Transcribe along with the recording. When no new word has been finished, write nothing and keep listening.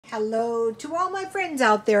Hello to all my friends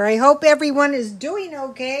out there. I hope everyone is doing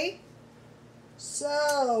okay.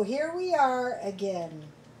 So here we are again.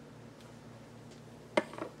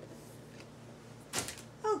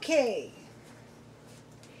 Okay.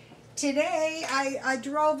 Today I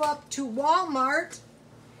drove up to Walmart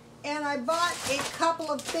and I bought a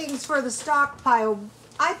couple of things for the stockpile.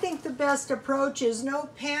 I think the best approach is no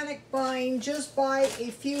panic buying, just buy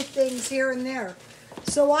a few things here and there.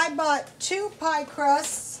 So I bought 2 pie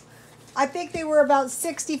crusts. I think they were about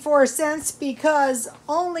 64 cents because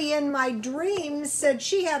only in my dreams said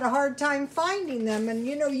she had a hard time finding them. And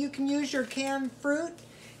you know, you can use your canned fruit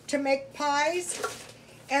to make pies.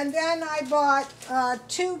 And then I bought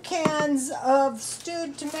 2 cans of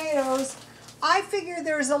stewed tomatoes. I figure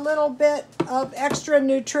there's a little bit of extra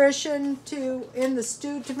nutrition in the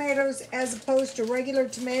stewed tomatoes as opposed to regular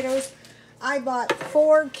tomatoes. I bought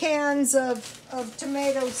 4 cans of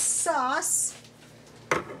tomato sauce.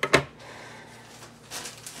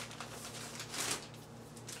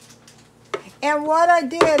 And what I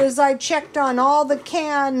did is I checked on all the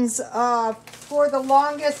cans for the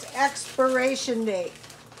longest expiration date.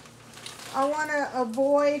 I want to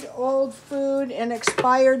avoid old food and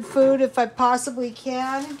expired food if I possibly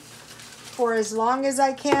can for as long as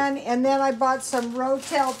I can. And then I bought some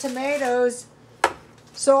Rotel tomatoes.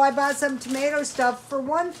 So I bought some tomato stuff. For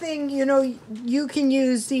one thing, you know, you can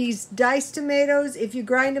use these diced tomatoes if you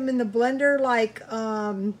grind them in the blender like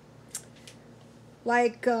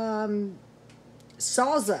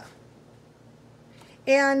salsa.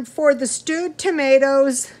 And for the stewed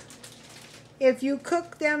tomatoes, if you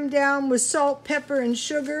cook them down with salt, pepper, and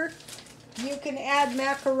sugar, you can add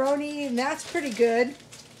macaroni, and that's pretty good.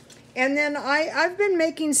 And then I've been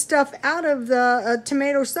making stuff out of the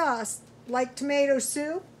tomato sauce, like tomato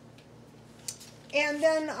soup. And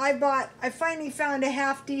then I finally found a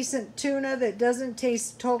half-decent tuna that doesn't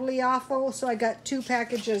taste totally awful, so I got 2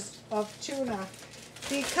 packages of tuna.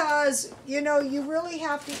 Because, you know, you really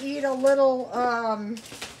have to eat a little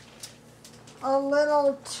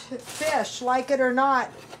fish, like it or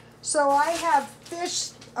not. So I have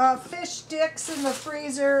fish sticks in the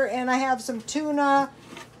freezer, and I have some tuna,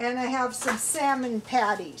 and I have some salmon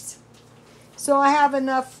patties. So I have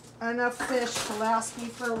enough fish to last me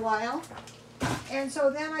for a while. And so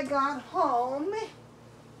then I got home,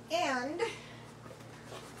 and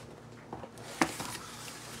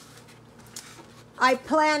I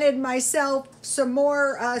planted myself some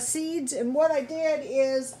more seeds, and what I did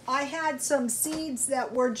is I had some seeds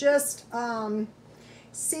that were just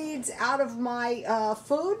seeds out of my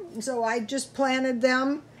food, so I just planted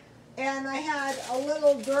them. And I had a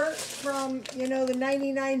little dirt from, you know, the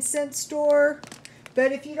 99-cent store.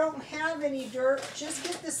 But if you don't have any dirt, just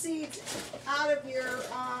get the seeds out of your,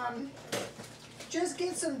 just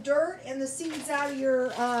get some dirt and the seeds out of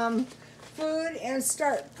your food and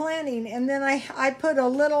start planting. And then I put a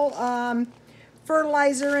little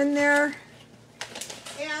fertilizer in there.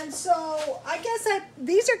 And so I guess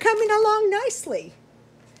these are coming along nicely.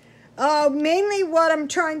 Mainly what I'm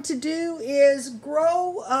trying to do is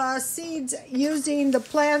grow seeds using the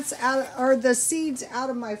plants out, or the seeds out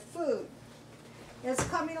of my food. It's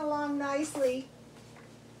coming along nicely.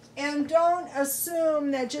 And don't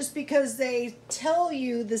assume that just because they tell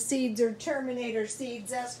you the seeds are Terminator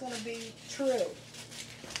seeds, that's going to be true.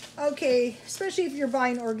 Okay, especially if you're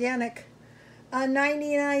buying organic.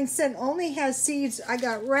 99-cent only has seeds. I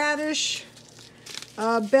got radish,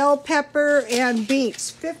 bell pepper, and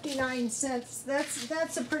beets. 59 cents.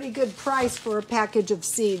 That's a pretty good price for a package of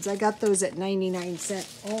seeds. I got those at 99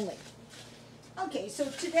 cents only. Okay,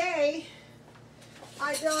 so today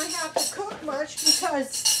I don't have to cook much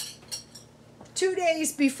because 2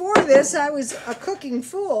 days before this I was a cooking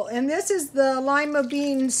fool. And this is the lima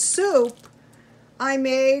bean soup I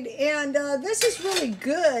made, and this is really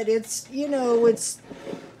good. It's, you know, it's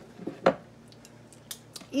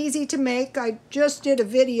easy to make. I just did a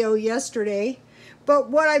video yesterday. But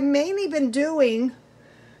what I've mainly been doing,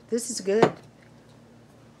 this is good.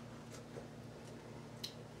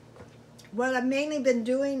 What I've mainly been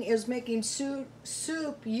doing is making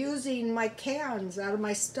soup using my cans out of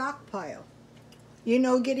my stockpile. You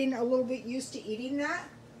know, getting a little bit used to eating that.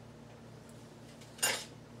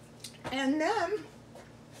 And then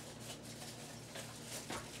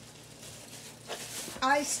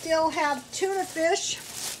I still have tuna fish,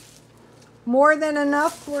 more than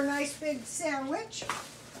enough for a nice big sandwich.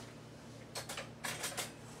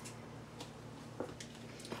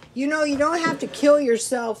 You know, you don't have to kill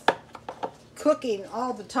yourself cooking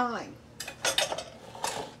all the time.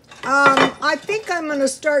 I think I'm going to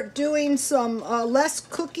start doing some less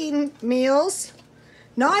cooking meals.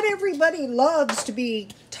 Not everybody loves to be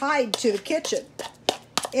tied to the kitchen.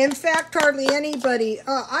 In fact, hardly anybody.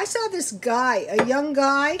 I saw this guy, a young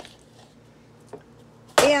guy,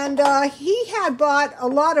 and he had bought a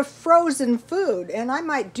lot of frozen food, and I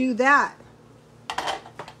might do that.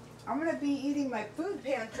 I'm going to be eating my food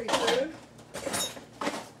pantry food.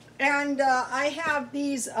 And I have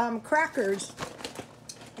these crackers.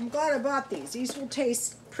 I'm glad I bought these. These will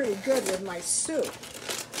taste pretty good with my soup.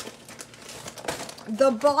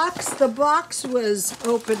 The box was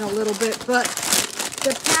open a little bit, but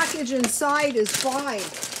the package inside is fine.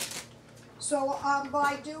 So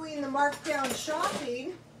by doing the markdown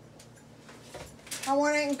shopping, I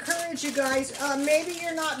want to encourage you guys, maybe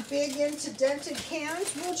you're not big into dented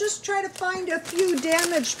cans. We'll just try to find a few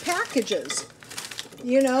damaged packages.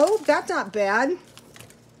 You know, that's not bad.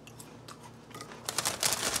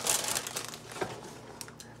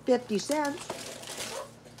 50 cents.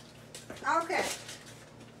 Okay.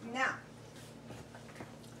 Now,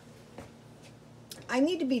 I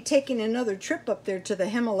need to be taking another trip up there to the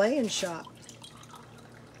Himalayan shop.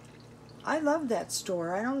 I love that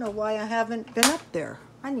store. I don't know why I haven't been up there.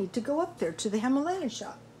 I need to go up there to the Himalayan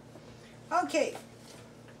shop. Okay.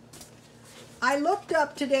 I looked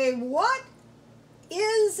up today, what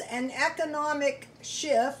is an economic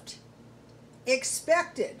shift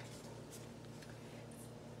expected?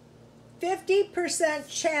 50%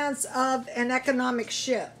 chance of an economic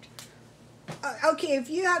shift. Okay, if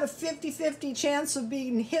you had a 50-50 chance of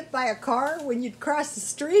being hit by a car when you'd cross the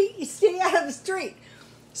street, you stay out of the street.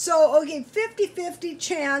 So, okay, 50-50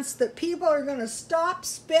 chance that people are going to stop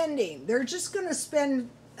spending. They're just going to spend.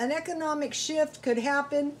 An economic shift could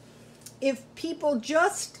happen if people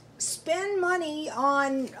just spend money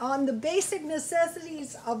on the basic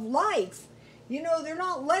necessities of life. You know, they're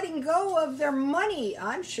not letting go of their money.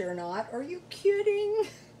 I'm sure not. Are you kidding?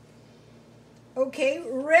 Okay,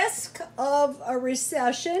 risk of a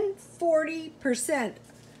recession, 40%.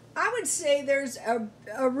 I would say there's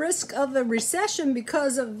a risk of a recession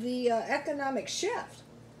because of the economic shift.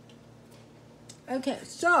 Okay,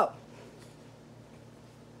 so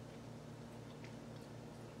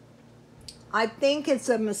I think it's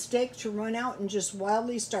a mistake to run out and just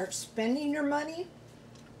wildly start spending your money.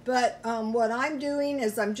 But what I'm doing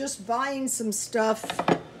is I'm just buying some stuff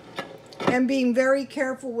and being very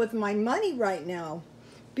careful with my money right now.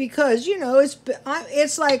 Because, you know,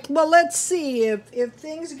 it's like, well, let's see. If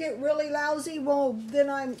things get really lousy, well, then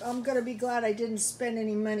I'm going to be glad I didn't spend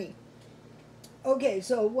any money. Okay,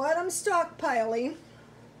 so what I'm stockpiling,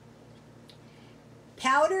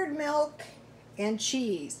 powdered milk and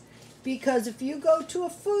cheese. Because if you go to a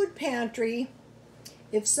food pantry,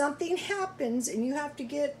 if something happens and you have to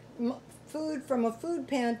get food from a food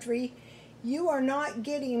pantry, you are not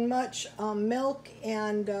getting much milk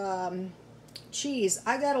and cheese.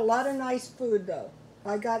 I got a lot of nice food though.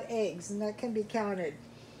 I got eggs, and that can be counted.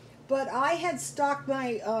 But I had stocked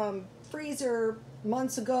my freezer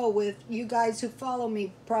months ago with, you guys who follow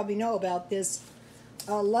me probably know about this,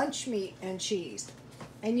 lunch meat and cheese.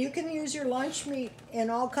 And you can use your lunch meat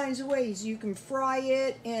in all kinds of ways. You can fry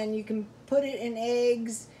it, and you can put it in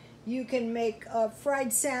eggs. You can make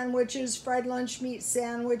fried sandwiches, fried lunch meat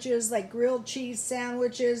sandwiches, like grilled cheese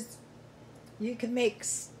sandwiches. You can make,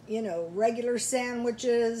 you know, regular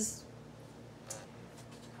sandwiches.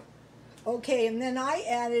 Okay, and then I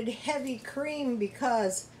added heavy cream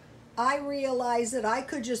because I realized that I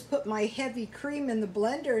could just put my heavy cream in the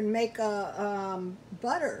blender and make a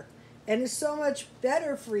butter. And it's so much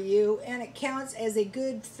better for you, and it counts as a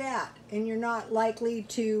good fat, and you're not likely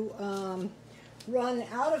to run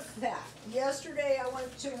out of fat. Yesterday I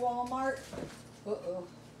went to Walmart.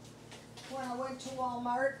 When I went to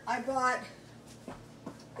Walmart, I bought,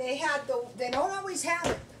 they don't always have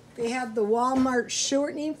it. They had the Walmart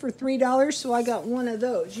shortening for $3, so I got one of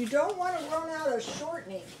those. You don't want to run out of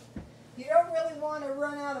shortening. You don't really want to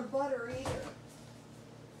run out of butter either.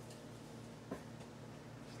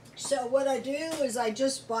 So what I do is I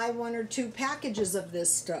just buy 1 or 2 packages of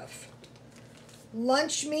this stuff.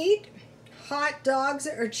 Lunch meat, hot dogs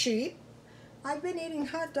are cheap. I've been eating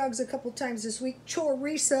hot dogs a couple times this week.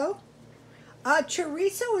 Chorizo.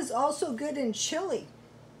 Chorizo is also good in chili.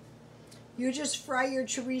 You just fry your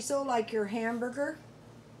chorizo like your hamburger.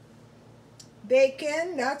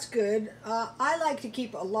 Bacon, that's good. I like to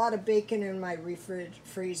keep a lot of bacon in my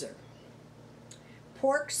freezer.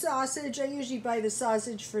 Pork sausage, I usually buy the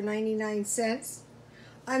sausage for 99 cents.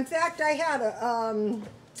 In fact, I had an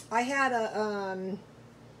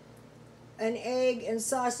egg and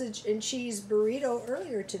sausage and cheese burrito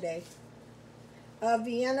earlier today.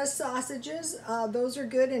 Vienna sausages, those are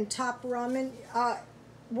good in top ramen.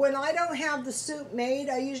 when I don't have the soup made,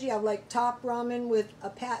 I usually have like top ramen with a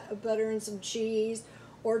pat of butter and some cheese,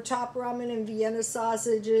 or top ramen and Vienna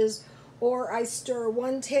sausages, or I stir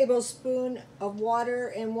 1 tablespoon of water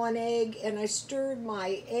and 1 egg, and I stirred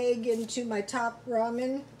my egg into my top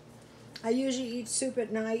ramen. I usually eat soup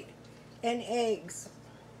at night and eggs.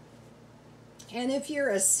 And if you're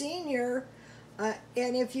a senior,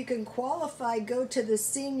 and if you can qualify, go to the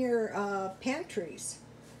senior pantries.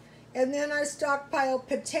 And then I stockpile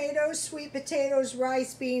potatoes, sweet potatoes,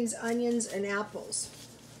 rice, beans, onions, and apples.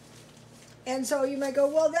 And so you might go,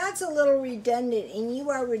 well, that's a little redundant, and you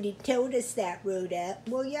already told us that, Rhoda.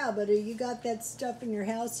 Well, yeah, but you got that stuff in your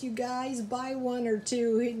house, you guys. Buy 1 or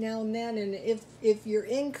 2 now and then, and if your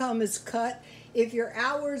income is cut, if your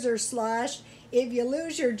hours are slashed, if you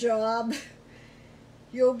lose your job,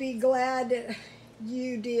 you'll be glad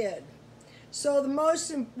you did. So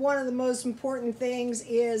one of the most important things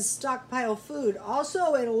is stockpile food.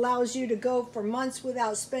 Also, it allows you to go for months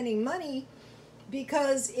without spending money,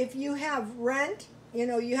 because if you have rent,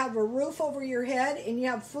 you have a roof over your head, and you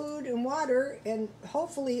have food and water and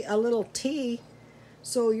hopefully a little tea,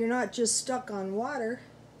 so you're not just stuck on water.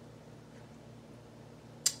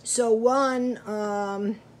 So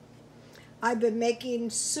I've been making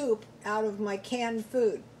soup out of my canned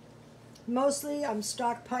food. Mostly I'm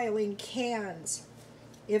stockpiling cans.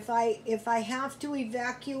 If I have to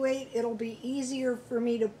evacuate, it'll be easier for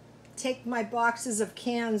me to take my boxes of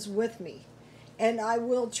cans with me. And I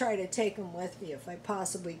will try to take them with me if I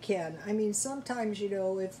possibly can. I mean, sometimes,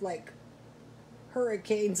 if like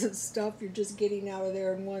hurricanes and stuff, you're just getting out of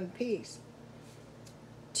there in one piece.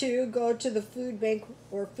 2, go to the food bank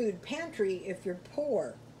or food pantry if you're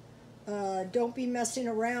poor. Don't be messing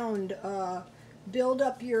around. Build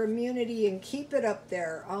up your immunity and keep it up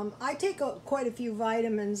there. I take quite a few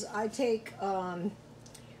vitamins. I take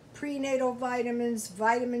prenatal vitamins,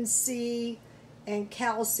 vitamin C, and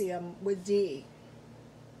calcium with D.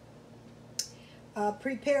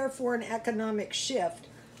 Prepare for an economic shift.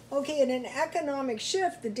 Okay, in an economic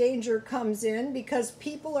shift, the danger comes in because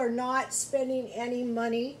people are not spending any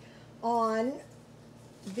money on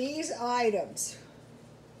these items.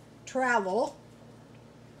 Travel.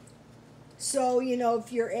 So,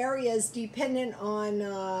 if your area is dependent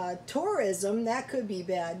on tourism, that could be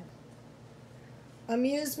bad.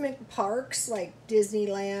 Amusement parks like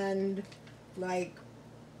Disneyland, like,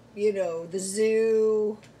 the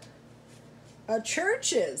zoo.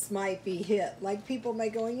 Churches might be hit. Like, people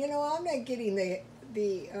might go, I'm not getting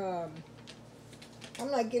I'm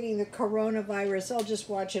not getting the coronavirus. I'll just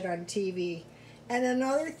watch it on TV. And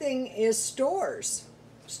another thing is stores.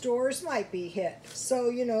 Stores might be hit. So,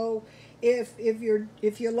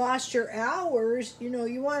 if you lost your hours,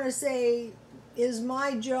 you want to say, is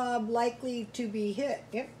my job likely to be hit?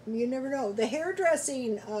 Yep, you never know. The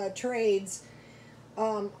hairdressing trades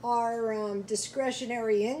are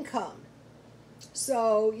discretionary income.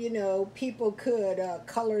 So, people could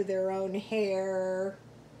color their own hair.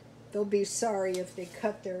 They'll be sorry if they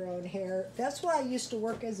cut their own hair. That's why I used to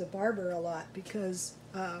work as a barber a lot, because,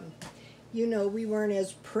 we weren't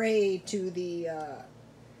as prey to the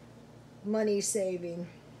money saving.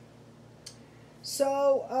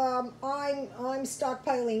 So, I'm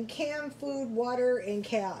stockpiling canned food, water, and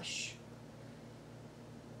cash.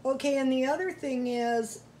 Okay, and the other thing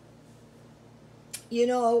is,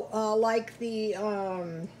 like the,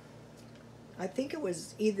 I think it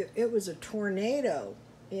was a tornado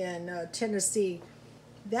in Tennessee.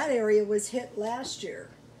 That area was hit last year.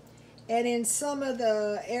 And in some of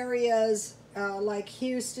the areas, like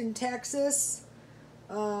Houston, Texas,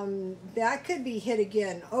 that could be hit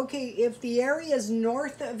again. Okay, if the areas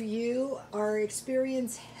north of you are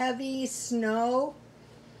experiencing heavy snow,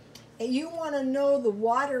 you want to know the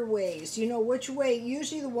waterways, which way.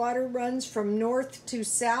 Usually the water runs from north to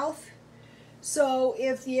south. So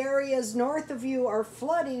if the areas north of you are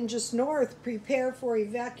flooding just north, prepare for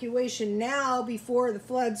evacuation now before the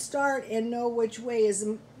floods start, and know which way is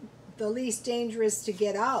the least dangerous to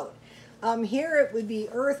get out. Here it would be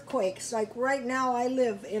earthquakes. Like right now I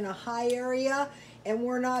live in a high area and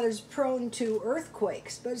we're not as prone to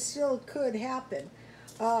earthquakes, but it still could happen.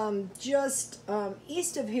 Just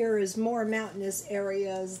east of here is more mountainous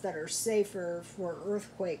areas that are safer for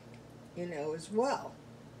earthquake, as well.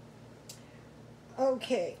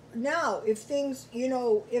 Okay, now if things,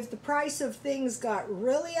 if the price of things got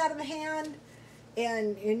really out of hand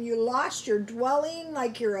and you lost your dwelling,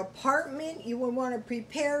 like your apartment, you would want to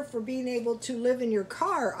prepare for being able to live in your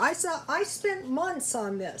car. I spent months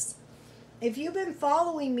on this. If you've been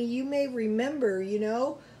following me, you may remember,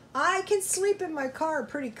 I can sleep in my car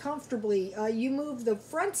pretty comfortably. You move the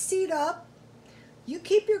front seat up, you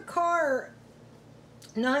keep your car,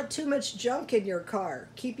 not too much junk in your car.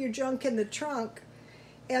 Keep your junk in the trunk,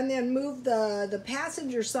 and then move the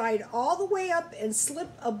passenger side all the way up and slip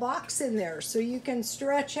a box in there so you can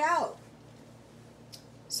stretch out.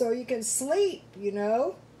 So you can sleep, you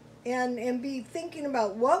know, and be thinking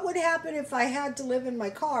about what would happen if I had to live in my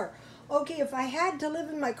car. Okay, if I had to live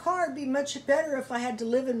in my car, it'd be much better if I had to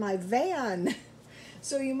live in my van.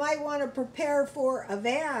 So you might want to prepare for a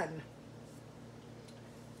van.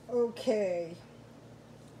 Okay.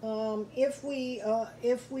 What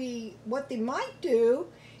they might do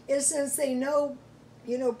is, since they know,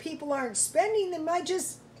 you know, people aren't spending, they might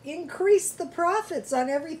just increase the profits on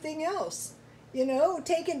everything else. You know,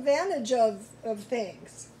 take advantage of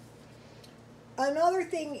things. Another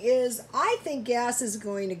thing is, I think gas is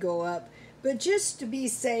going to go up, but just to be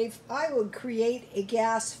safe, I would create a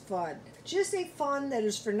gas fund. Just a fund that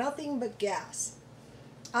is for nothing but gas.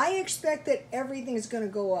 I expect that everything's going to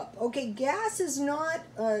go up. Okay, gas is not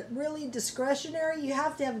really discretionary. You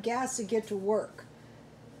have to have gas to get to work.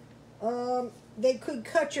 They could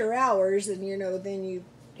cut your hours, and, you know, then you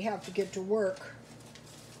have to get to work.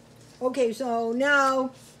 Okay, so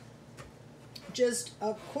now just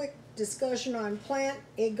a quick discussion on plant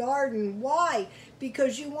a garden. Why?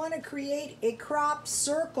 Because you want to create a crop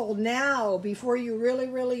circle now before you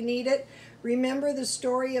really need it. Remember the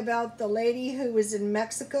story about the lady who was in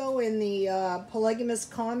Mexico in the polygamous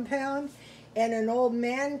compound, and an old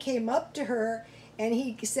man came up to her and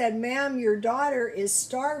he said, "Ma'am, your daughter is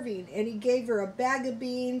starving," and he gave her a bag of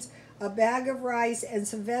beans, a bag of rice, and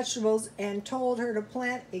some vegetables, and told her to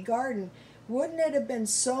plant a garden. Wouldn't it have been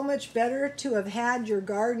so much better to have had your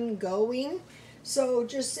garden going? So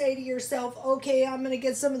just say to yourself, okay, I'm going to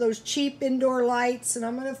get some of those cheap indoor lights, and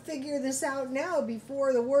I'm going to figure this out now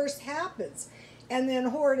before the worst happens. And then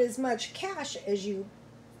hoard as much cash as you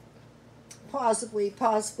possibly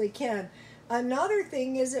can. Another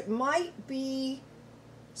thing is, it might be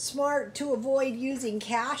smart to avoid using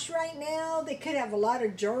cash right now. They could have a lot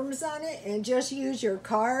of germs on it, and just use your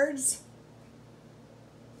cards.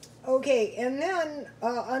 Okay, and then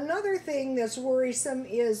another thing that's worrisome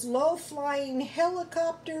is low-flying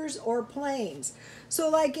helicopters or planes.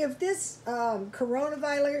 So like if this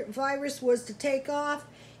coronavirus was to take off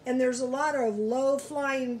and there's a lot of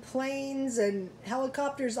low-flying planes and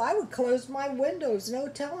helicopters, I would close my windows, no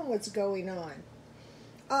telling what's going on.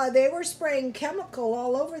 They were spraying chemical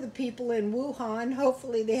all over the people in Wuhan.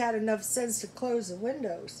 Hopefully they had enough sense to close the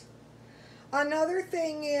windows. Another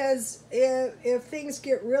thing is, if things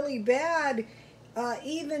get really bad,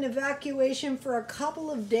 even evacuation for a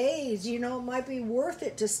couple of days, you know, it might be worth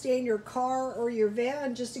it to stay in your car or your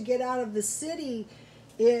van just to get out of the city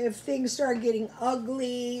if things start getting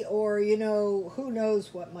ugly, or, you know, who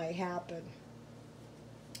knows what might happen.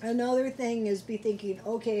 Another thing is, be thinking,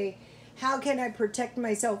 okay, how can I protect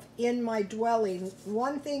myself in my dwelling?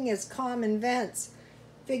 One thing is common vents.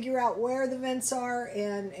 Figure out where the vents are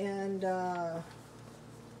and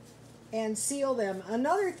seal them.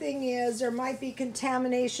 Another thing is, there might be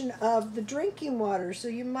contamination of the drinking water, so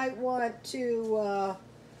you might want to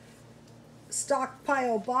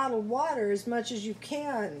stockpile bottled water as much as you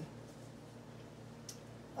can.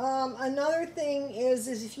 Another thing is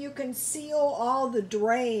if you can seal all the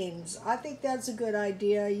drains. I think that's a good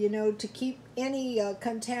idea, you know, to keep any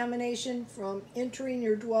contamination from entering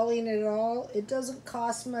your dwelling at all. It doesn't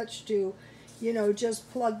cost much to, you know,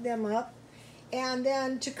 just plug them up. And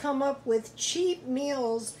then to come up with cheap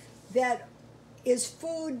meals that is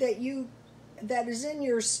food that is in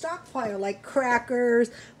your stockpile, like crackers,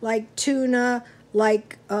 like tuna,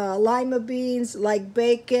 like lima beans, like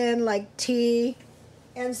bacon, like tea.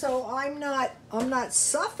 And so I'm not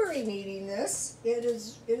suffering eating this. It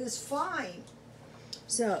is fine.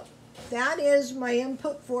 So that is my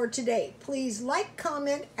input for today. Please like,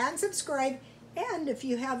 comment, and subscribe. And if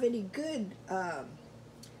you have any good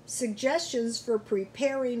suggestions for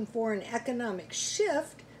preparing for an economic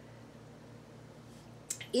shift,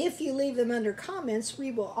 if you leave them under comments,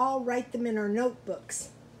 we will all write them in our notebooks.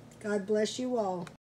 God bless you all.